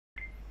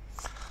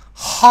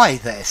Hi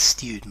there,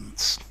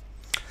 students.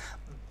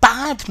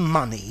 Bad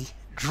money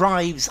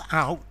drives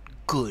out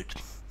good.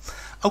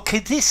 Okay,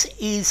 this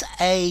is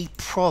a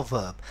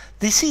proverb.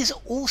 This is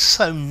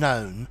also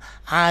known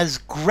as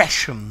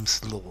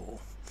Gresham's law.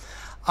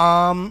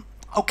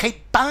 Okay,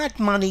 bad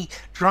money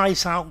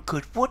drives out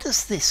good. What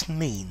does this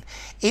mean?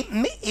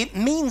 It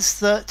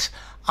means that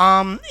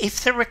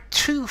if there are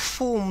two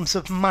forms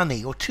of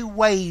money or two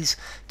ways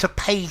to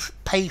pay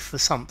for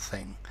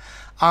something,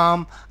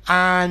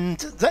 and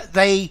that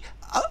they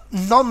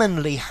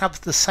nominally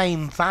have the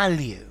same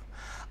value,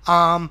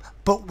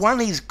 but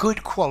one is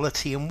good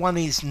quality and one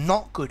is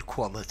not good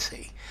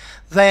quality,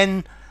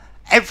 then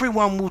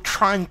everyone will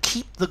try and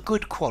keep the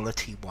good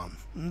quality one.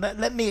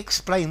 Let me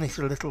explain this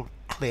a little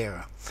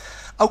clearer.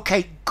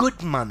 Okay,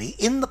 good money.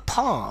 In the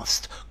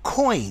past,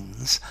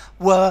 coins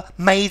were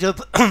made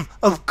of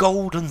of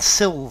gold and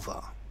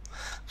silver,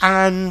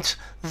 and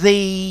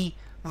the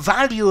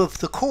value of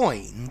the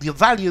coin, the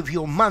value of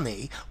your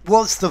money,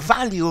 was the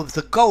value of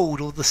the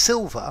gold or the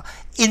silver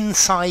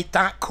inside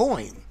that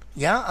coin.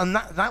 Yeah, and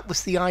that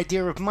was the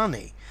idea of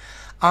money.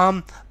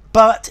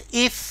 But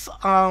if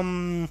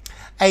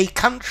a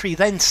country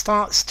then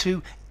starts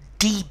to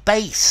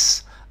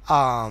debase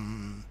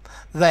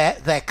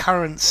their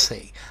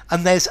currency,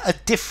 and there's a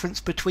difference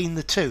between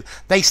the two,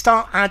 they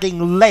start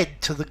adding lead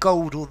to the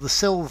gold or the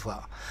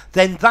silver,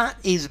 then that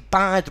is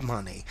bad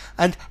money,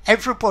 and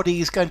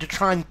everybody is going to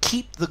try and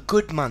keep the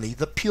good money,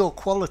 the pure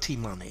quality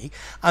money,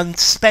 and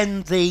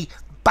spend the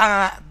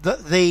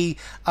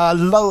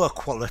lower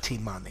quality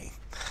money.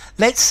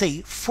 Let's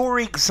see,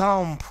 for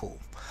example,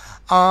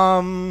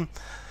 in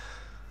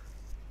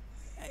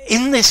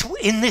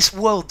this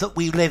world that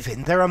we live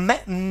in, there are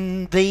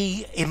in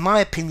my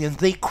opinion,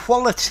 the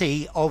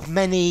quality of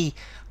many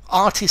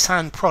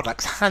artisan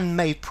products,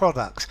 handmade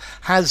products,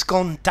 has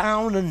gone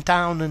down and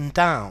down and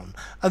down,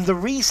 and the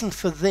reason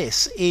for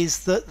this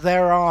is that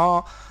there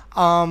are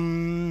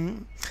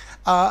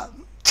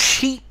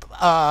cheap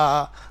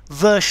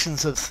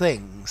versions of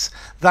things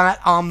that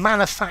are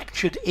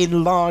manufactured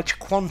in large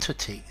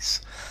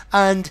quantities,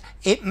 and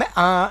it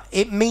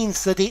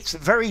means that it's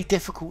very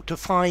difficult to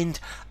find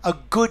a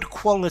good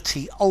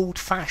quality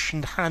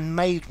old-fashioned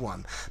handmade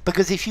one,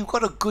 because if you've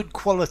got a good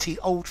quality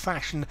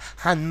old-fashioned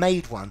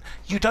handmade one,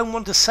 you don't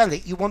want to sell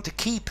it, you want to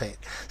keep it.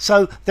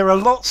 So there are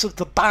lots of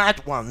the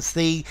bad ones,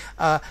 the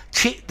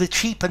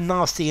cheap and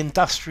nasty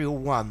industrial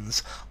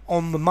ones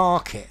on the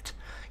market,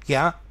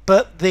 yeah,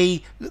 but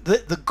the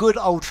good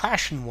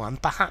old-fashioned one,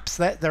 perhaps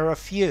there are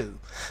few.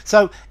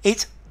 So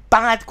it's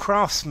bad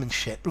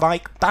craftsmanship,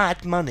 like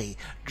bad money,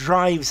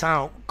 drives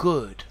out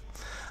good.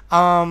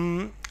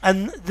 And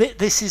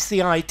this is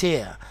the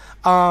idea.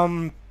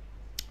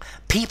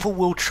 People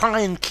will try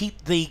and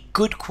keep the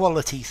good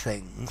quality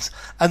things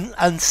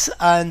and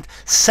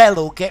sell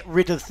or get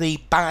rid of the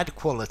bad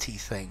quality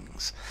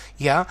things.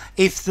 Yeah,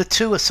 if the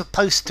two are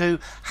supposed to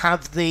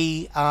have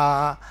the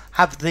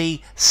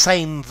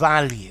same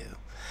value.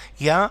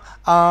 Yeah,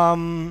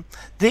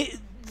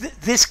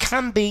 this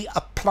can be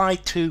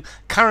applied to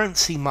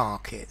currency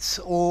markets,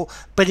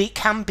 but it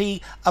can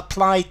be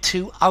applied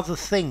to other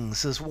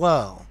things as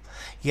well.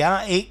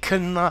 Yeah, it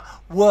can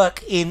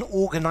work in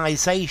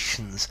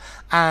organizations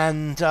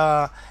and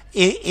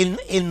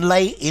in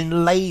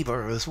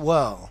labor as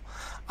well.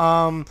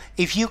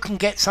 If you can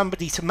get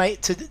somebody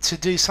to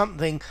do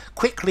something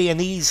quickly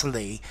and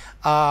easily,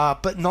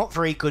 but not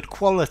very good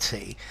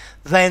quality,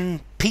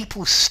 then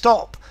people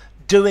stop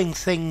doing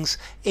things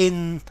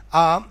in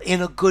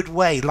a good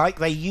way, like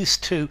they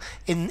used to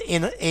in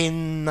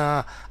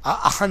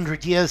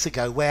 100 years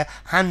ago, where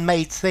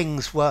handmade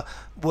things were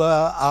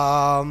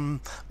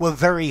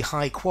very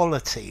high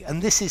quality.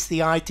 And this is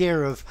the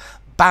idea of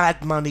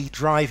bad money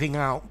driving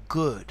out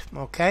good.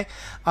 Okay,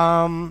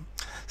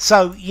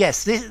 so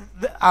yes,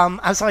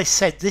 as I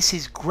said, this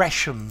is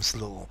Gresham's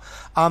law.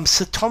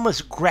 Sir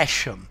Thomas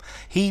Gresham,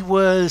 he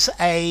was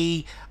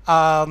a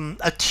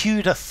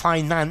Tudor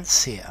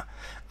financier.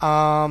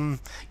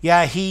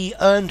 Yeah, he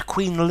earned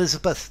Queen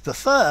Elizabeth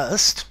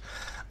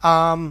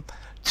I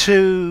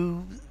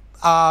to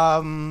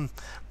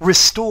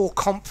restore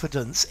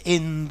confidence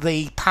in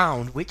the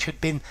pound, which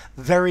had been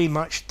very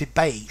much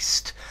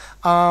debased.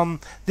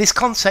 This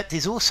concept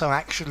is also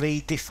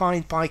actually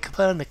defined by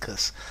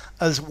Copernicus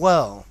as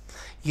well.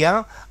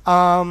 Yeah,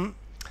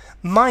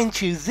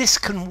 mind you, this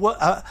can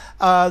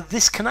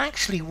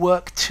actually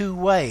work two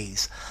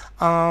ways.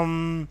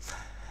 For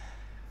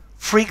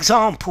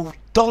example,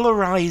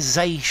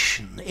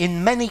 dollarization.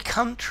 In many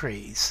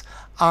countries,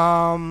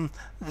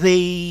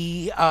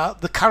 the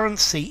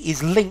currency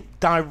is linked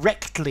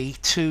directly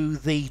to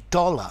the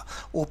dollar,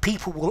 or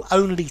people will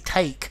only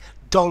take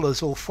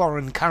dollars or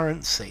foreign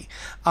currency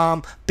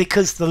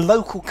because the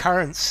local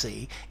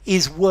currency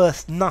is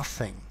worth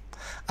nothing,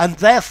 and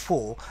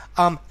therefore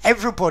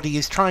everybody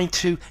is trying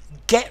to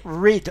get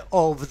rid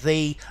of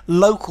the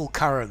local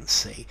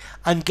currency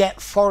and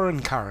get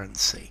foreign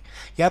currency.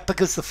 Yeah,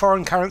 because the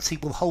foreign currency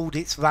will hold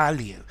its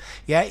value.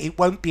 Yeah, it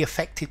won't be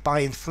affected by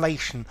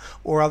inflation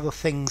or other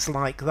things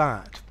like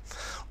that.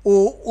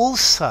 Or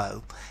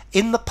also,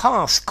 in the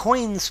past,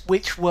 coins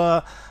which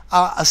were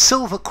a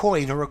silver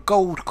coin or a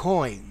gold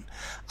coin,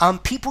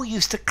 people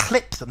used to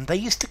clip them. They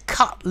used to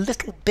cut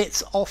little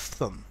bits off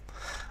them.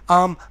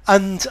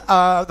 And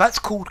that's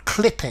called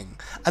clipping,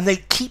 and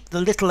they'd keep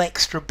the little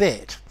extra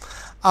bit.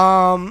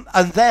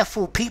 And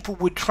therefore people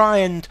would try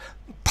and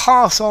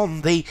pass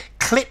on the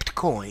clipped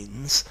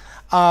coins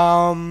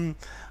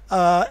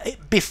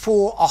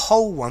before a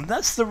whole one.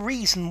 That's the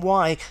reason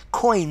why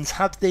coins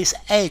have this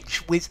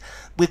edge with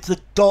the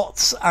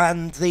dots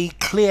and the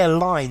clear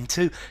line,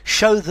 to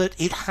show that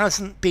it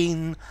hasn't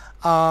been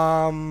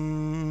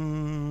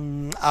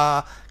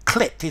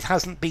clipped, it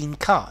hasn't been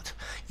cut.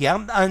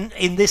 Yeah, and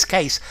in this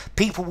case,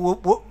 people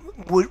will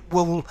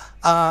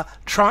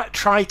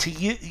try to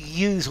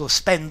use or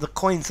spend the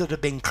coins that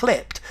have been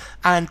clipped,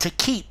 and to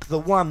keep the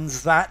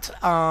ones that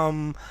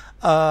are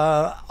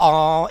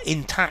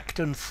intact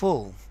and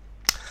full.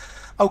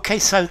 Okay,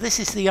 so this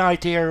is the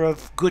idea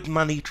of good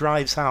money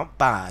drives out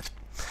bad.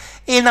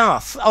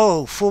 Enough.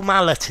 Oh,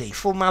 formality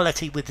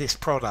with this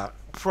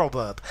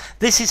proverb.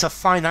 This is a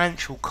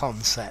financial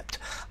concept.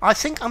 I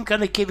think I'm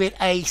going to give it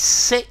a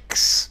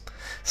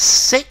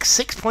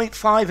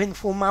 6.5 in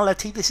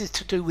formality. This is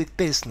to do with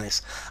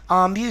business.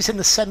 I'm using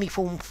the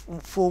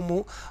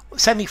semi-formal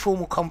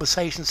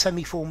conversation,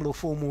 semi-formal or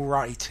formal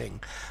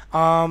writing.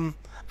 And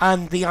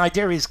the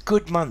idea is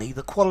good money,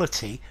 the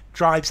quality,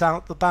 drives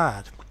out the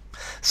bad.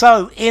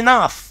 So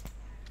enough.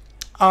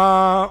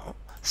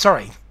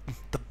 Sorry,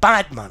 the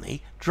bad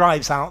money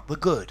drives out the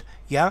good.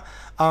 Yeah,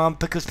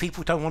 because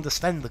people don't want to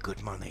spend the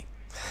good money.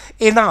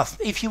 Enough.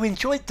 If you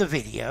enjoyed the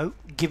video,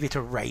 give it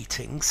a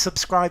rating,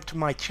 subscribe to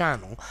my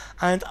channel,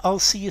 and I'll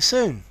see you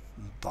soon.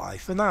 Bye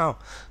for now.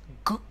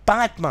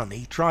 Bad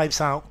money drives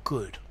out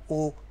good,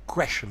 or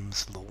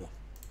Gresham's law.